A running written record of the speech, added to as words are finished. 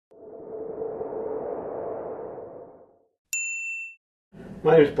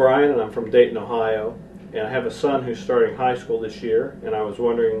My name is Brian, and I'm from Dayton, Ohio. And I have a son who's starting high school this year, and I was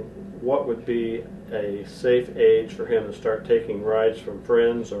wondering what would be a safe age for him to start taking rides from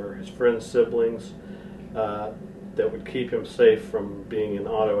friends or his friends' siblings uh, that would keep him safe from being in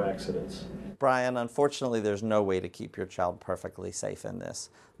auto accidents. Brian, unfortunately, there's no way to keep your child perfectly safe in this.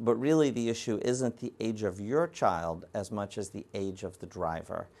 But really, the issue isn't the age of your child as much as the age of the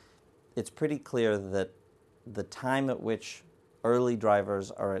driver. It's pretty clear that the time at which early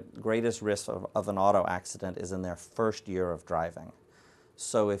drivers are at greatest risk of an auto accident is in their first year of driving.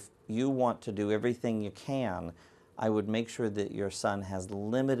 So if you want to do everything you can, I would make sure that your son has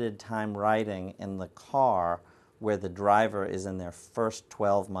limited time riding in the car where the driver is in their first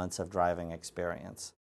 12 months of driving experience.